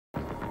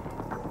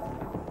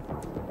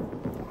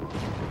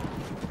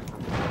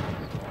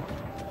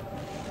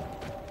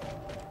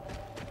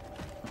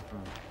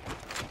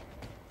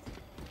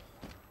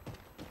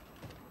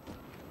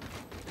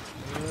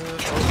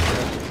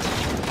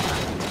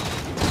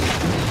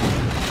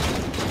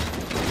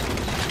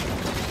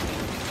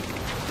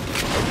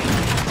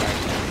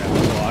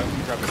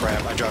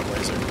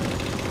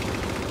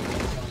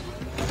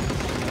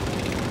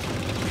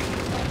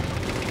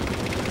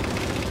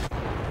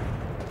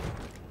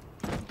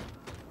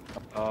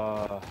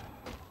I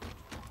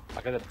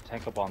got a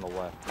tank up on the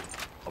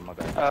left. Oh my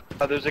bad.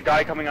 There's a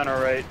guy coming on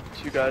our right.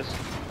 2 guys.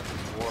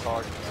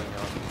 Warhawk is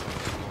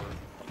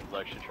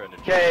actually trying to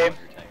jump Okay. on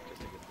your tank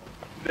just to get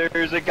them.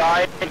 There's a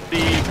guy at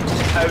the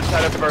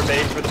outside of our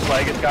base where the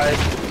flag is, guys.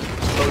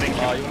 Loading.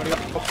 You wanna go?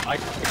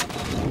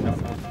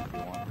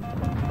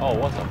 Oh,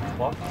 what the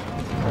fuck?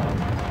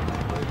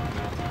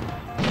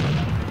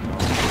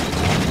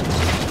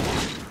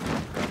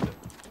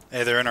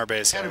 Hey, they're in our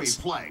base, Enemy guys.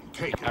 flag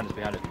taken.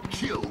 Behind it.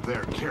 Kill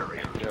their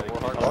carrier. Yeah,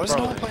 Warhawk. Why was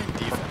no one playing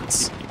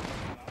defense?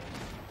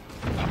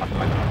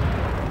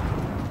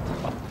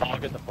 I'll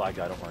get the flag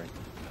guy, don't worry.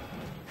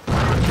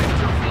 Protect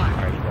your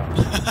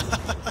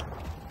flag.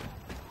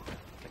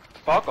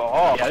 Fuck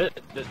off. Yeah,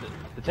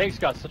 the tank's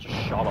got such a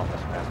shot on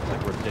this map, it's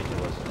like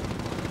ridiculous.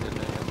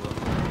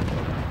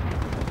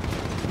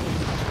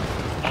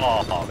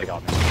 Oh, they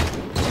got me.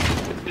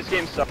 This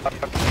game sucks.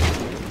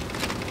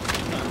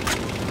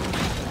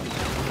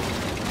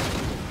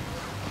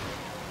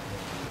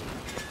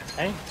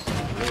 Tank's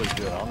really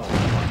good, I don't know what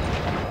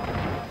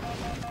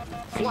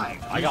Flag.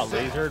 I got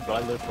reset. lasered,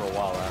 but I lived for a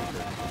while after.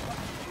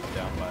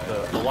 Down by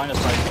The line of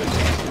sight is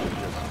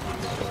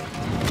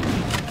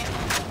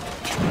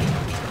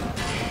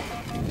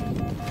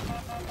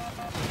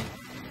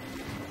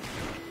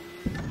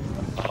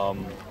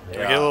Can we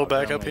get a little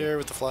back up here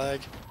with the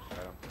flag?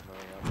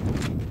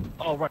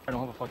 Oh, right, I don't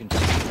have a fucking...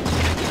 Defense.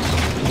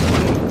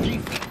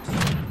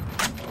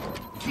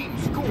 Team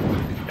scored.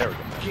 There we go.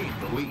 Gain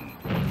the lead.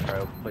 Alright,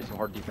 I'll play some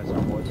hard defense now,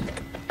 boys.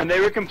 And they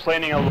were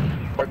complaining a lot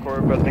hardcore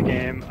about the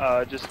game,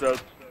 just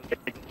about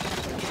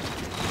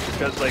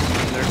because like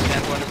from their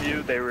standpoint of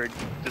view, they were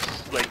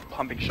just like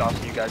pumping shots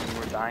at you guys when we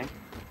were dying.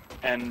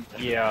 And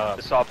Yeah.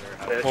 the soft.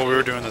 Well, we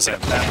were doing the same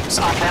thing.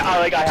 So. I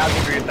have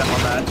to agree with them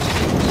on that.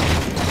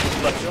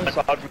 Like,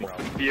 saw it from your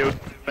point of view. I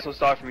also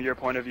saw it from your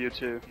point of view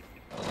too.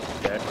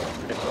 Yeah, it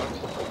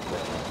sucks. I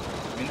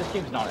mean, this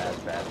game's not as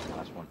bad as the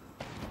last one.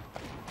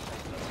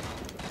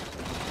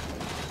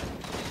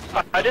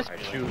 I just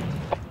Alright, shoot.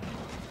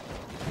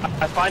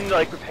 I find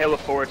like with Halo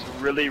 4 it's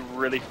really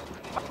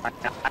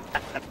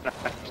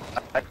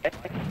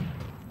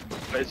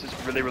but it's just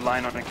really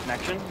relying on a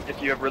connection.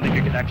 If you have really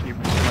good connection, you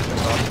pretty much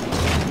have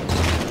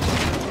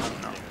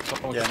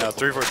up. Yeah, no,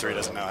 343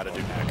 doesn't know how to do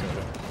NAC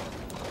coding.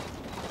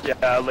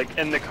 Yeah, like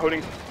in the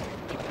coding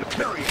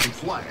Carrying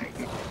flag.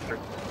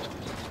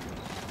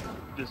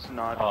 just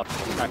not Oh,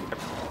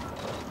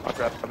 I'll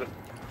grab it.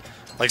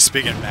 Like,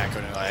 speaking of NAC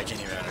coding, like, I can't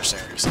even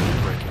understand what you're saying.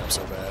 You're breaking up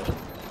so bad.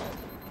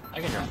 I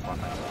can hear him fun.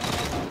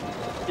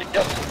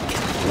 Yep.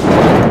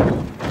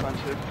 Fun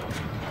too.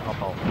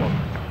 Oh,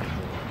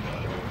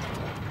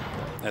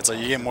 It's like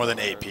you get more than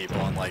 8 people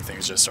and, like,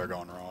 things just start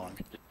going wrong.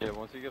 Yeah,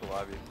 once you get a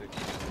lobby of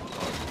 16.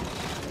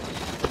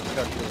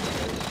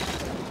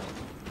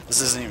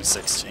 This isn't even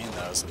 16,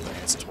 though, is the thing.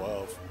 It's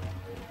 12.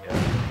 Yeah.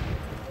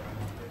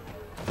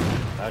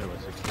 I do a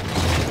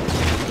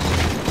 16.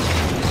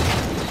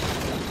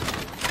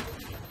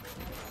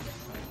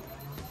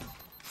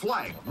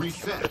 Flag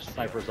reset.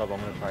 Sniper's up, I'm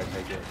gonna try to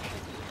take it.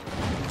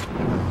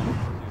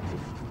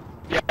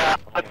 Yeah,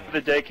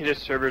 the dedicated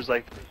servers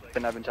like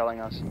I've been telling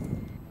us.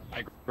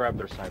 I grabbed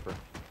their sniper.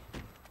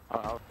 I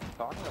was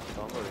talking to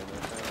somebody and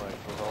they're saying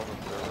like with all the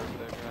servers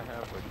they're gonna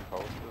have, like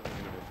posts isn't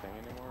gonna be a thing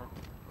anymore.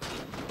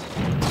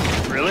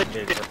 Really?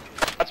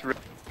 That's really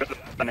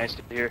nice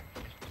to hear.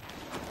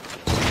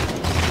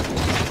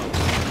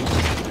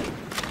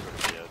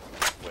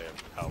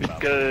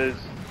 Because,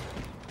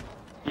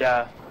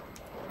 yeah,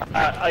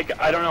 I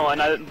don't know,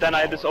 and then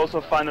I just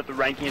also find that the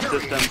ranking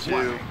system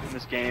too in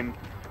this game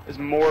is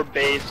more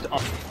based on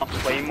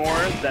play more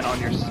than on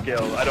your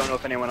skill. I don't know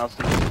if anyone else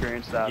has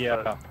experienced that.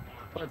 Yeah.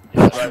 But,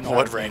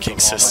 What ranking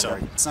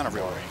system? It's not a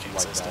real ranking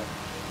system.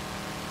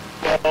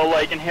 well,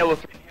 like in Halo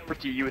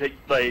 3, you would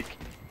like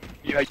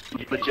you had to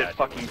be legit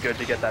fucking good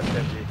to get that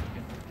 50.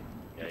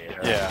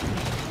 Yeah.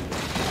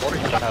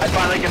 I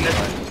find like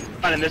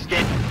in this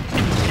game,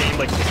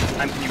 like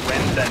times you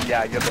win, then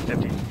yeah, you have the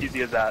 50.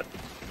 Easy as that.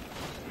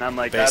 And I'm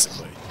like,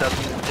 Basically. it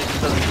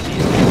doesn't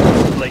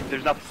seem like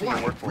there's nothing you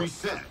can work Flag for.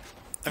 reset.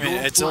 I mean,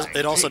 Your it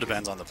flag also taken.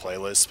 depends on the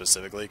playlist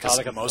specifically, because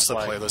I got most the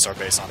of the flag. playlists are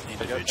based on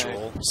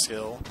individual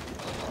skill.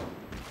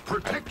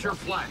 Protect your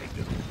flag.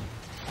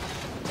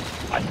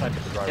 I sniped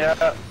the driver.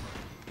 Yeah,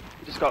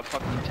 you just got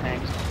fucking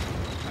tanked.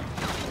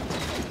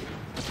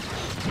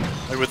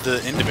 Like with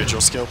the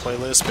individual skill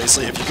playlist,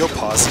 basically, if you go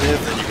positive,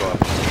 then you go up.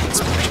 That's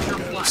Protect how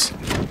your it goes.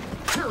 flag.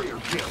 Carrier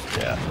kill.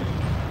 Yeah.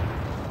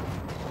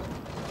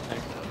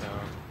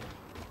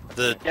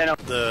 The Yeah, no.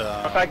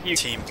 the In fact, you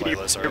team you-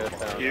 playlists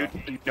are you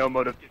no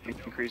motive to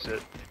increase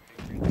it.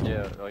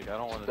 Yeah, like I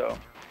don't want to. So,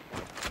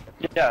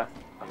 yeah,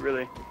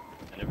 really.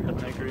 I never had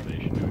the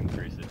motivation to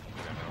increase it in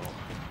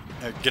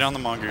general. Get on the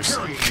mongoose.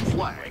 Carrying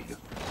flag.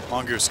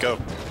 Mongoose, go.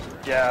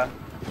 Yeah,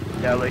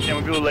 like, and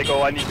when people are like,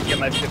 oh, I need to get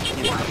my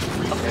 15.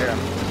 There.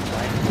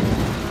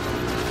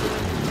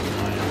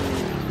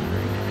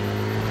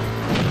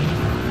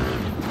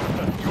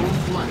 Your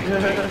flag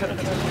taken.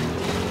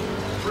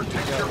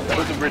 Protect your That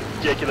was flag.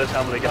 ridiculous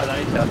how many guys I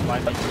need to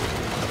find.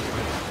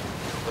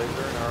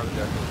 Laser and our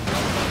objective.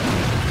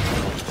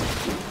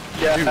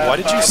 Yeah, Dude, why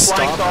did you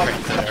flying stop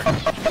right there?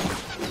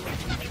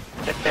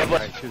 They have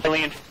like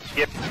alien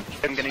ship.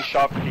 I'm getting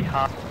shot from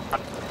behind.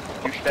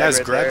 Guys,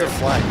 right grab there. the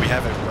flag. We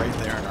have it right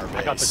there in our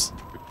I got base.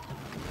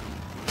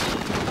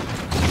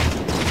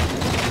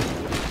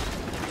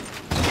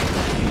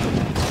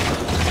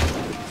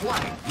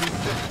 Flag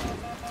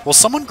reset. Well,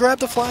 someone grab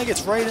the flag.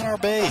 It's right in our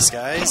base,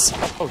 guys.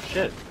 Oh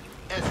shit.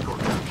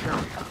 Escort your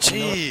carrier.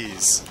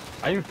 Jeez.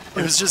 It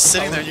It was just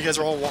sitting there and you guys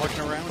were all walking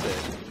around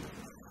it.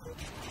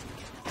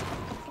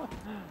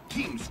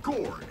 Team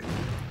scored.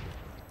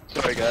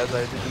 Sorry guys,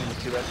 I didn't even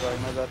see that flag.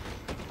 My bad.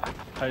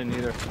 I didn't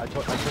either. I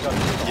took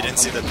out. You didn't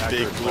see the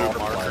big blue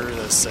marker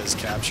that says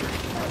capture?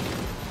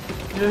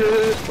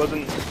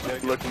 Wasn't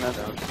looking at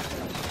that.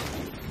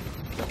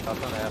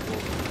 Up on Apple.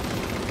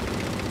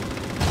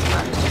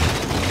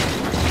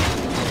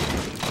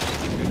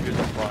 Here's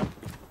the front.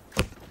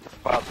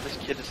 Wow, this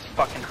kid just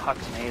fucking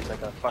hucks nades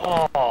like a fucking.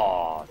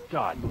 Oh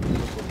god.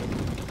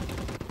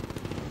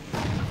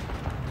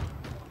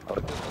 Oh,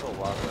 there's still a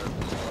lot of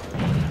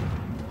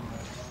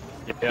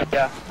Yeah,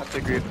 I have to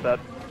agree with that.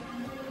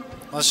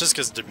 Well, it's just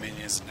because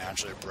Dominion is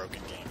naturally a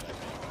broken game type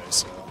anyway,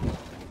 so.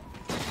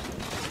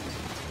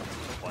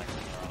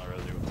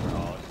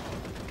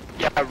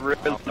 Yeah,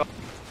 really.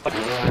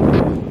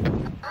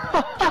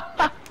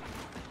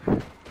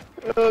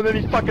 Oh, then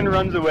he fucking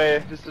runs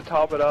away just to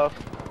top it off.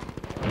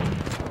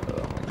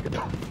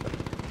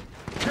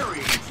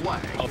 Carrying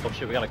flag. Oh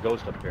shit, we got a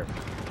ghost up here.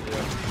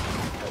 Yeah.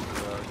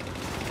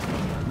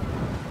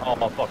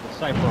 Oh fuck, the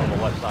sniper on the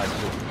left side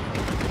too.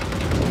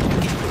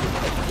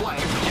 Flag.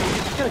 Did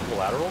you get a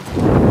collateral?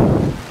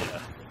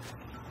 Yeah.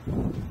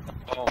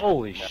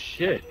 Holy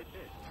shit.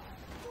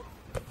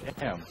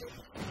 Damn.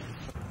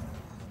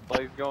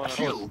 Flag's going up.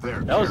 Kill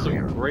their That was some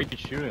carrier. great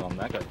shooting on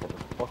that guy.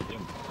 Fuck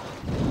him.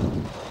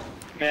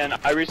 Man,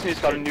 I recently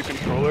just got a new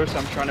controller, so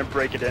I'm trying to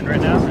break it in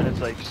right now, and it's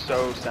like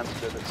so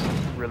sensitive. It's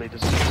really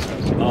just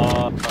disgusting.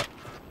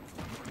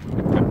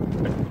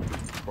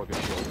 Broken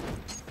shield.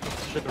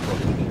 Shit, they're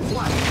broken shield.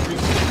 Flag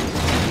reset.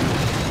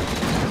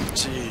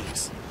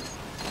 Jeez.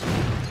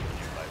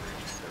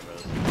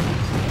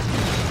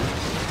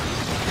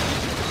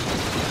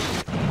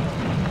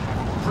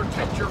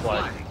 Protect your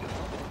Flag. flag.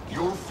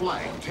 Your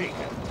flag taken.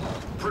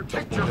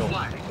 Protect your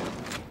flag.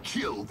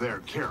 Kill their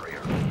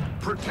carrier.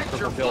 Protect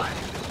your Purple flag.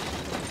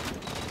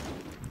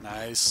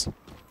 Nice.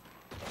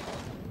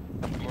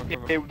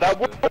 Hey, that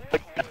was.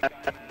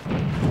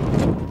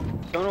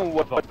 Don't know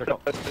what. Fuck, they're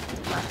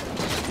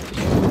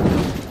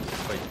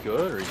Like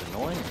good or he's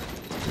annoying?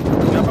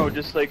 No,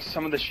 just like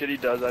some of the shit he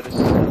does, I just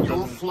Your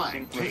doesn't flag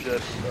seem taken.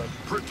 legit.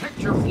 Protect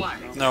your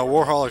flag. No,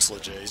 Warholic's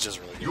legit. He's just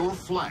really good. Your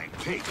flag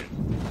taken.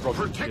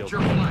 Broken Protect shield.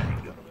 your flag.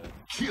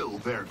 Kill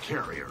their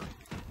carrier.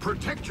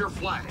 Protect your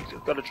flag.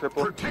 Got a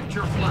triple. Protect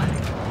your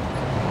flag.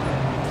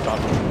 Stop.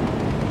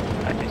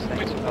 Nice,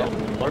 thanks.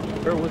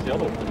 Where was the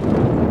other one?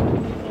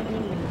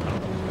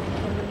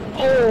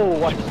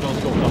 Oh, I just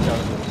don't go knock out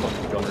the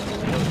fucking gunner.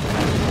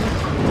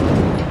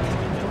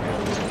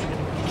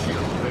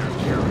 Kill their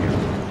carrier.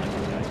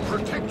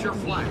 Protect your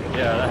flag.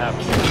 Yeah, that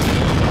happens.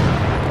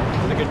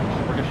 They get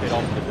ricochet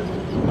off in the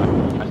distance.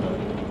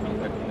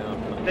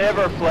 They have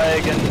our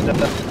flag and still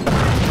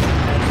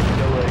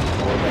like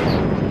all of us.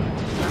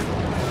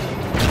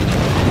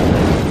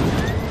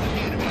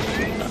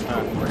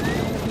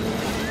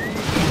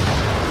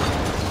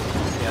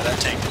 Yeah, that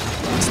tank.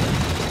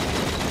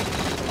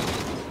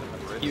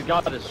 You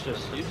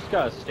just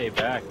gotta stay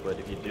back, but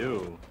if you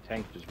do,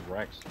 tank just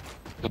wrecks.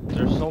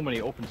 There's so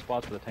many open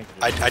spots for the tank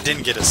to just I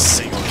didn't get a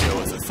single kill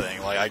with the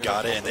thing. Like, I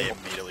got it and they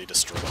immediately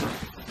destroyed it.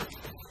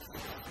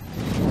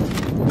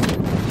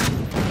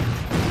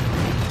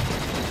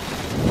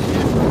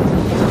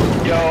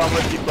 Yo, I'm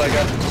with you, flag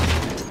guy.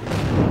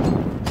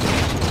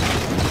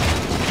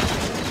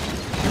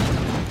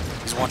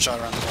 He's one shot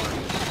around the corner.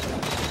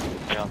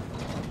 Yeah.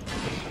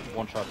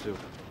 One shot too.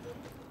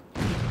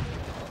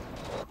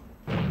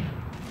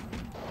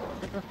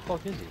 Where the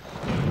fuck is he?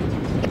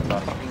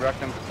 Fucking wrecked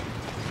him.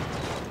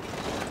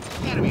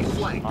 Enemy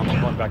flag I'm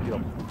down. going back to the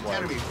flag.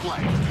 Enemy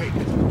flag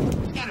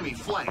taken. Enemy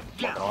flag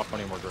I down. don't have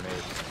any more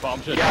grenades.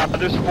 Bomb shit. Yeah, but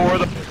there's four of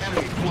them.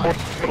 Enemy Four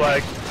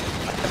flag. flag.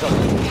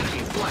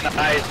 Enemy flag.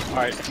 Nice.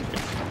 Alright.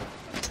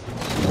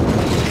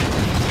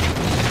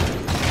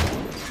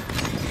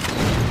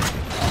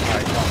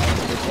 Alright,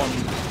 there's one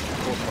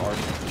full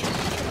charge.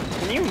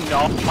 Can you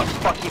not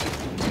fucking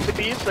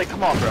these? Like,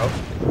 come on, bro.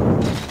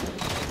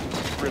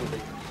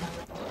 Really?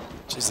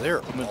 Jeez,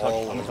 they're I'm gonna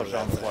all touch over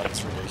down that the thing. flag.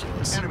 It's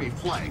ridiculous. Enemy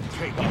flag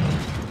taken.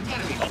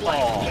 Enemy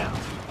flag down.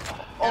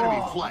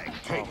 Enemy flag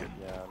taken.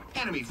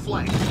 Yeah. Enemy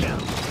flag down.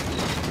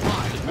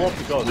 Five. More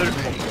to go. There's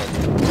more to go.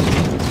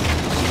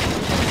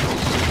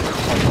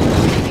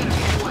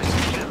 Enemy flag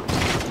down.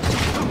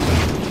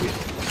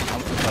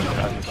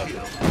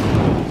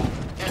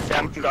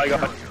 Damn, I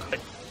got.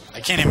 I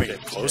can't even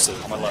get close to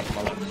them. On my left,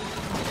 on my left.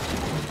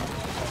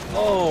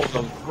 Oh,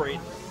 that was great.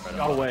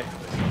 Got away.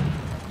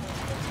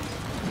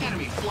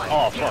 Enemy flag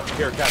Oh, fuck.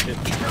 Here, catch it.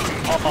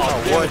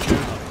 Oh, what? dude.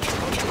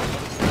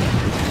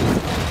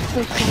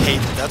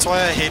 That's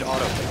why I hate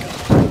auto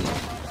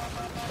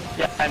pickup.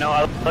 Yeah, I know.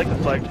 I like the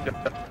flag.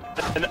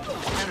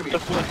 Enemy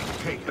flag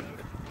taken.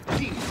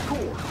 Team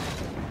score.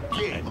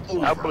 Game over.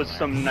 That was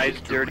some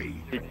nice dirty.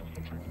 I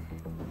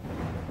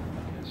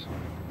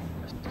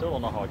still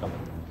don't know how I got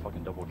the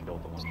fucking double kill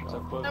the one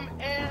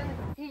shot. And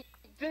he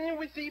didn't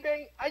receive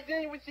a. I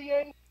didn't receive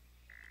a.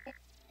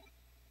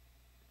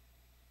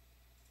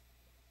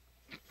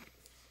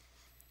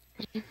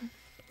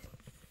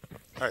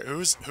 Alright,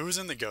 who's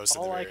in the ghost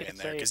at the All I very can end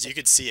there? say Because is you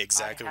could see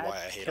exactly why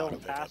I hate auto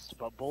killed pickup. fast,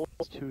 but bull's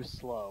too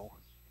slow.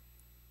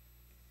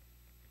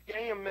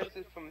 Getting a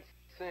message from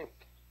Sync.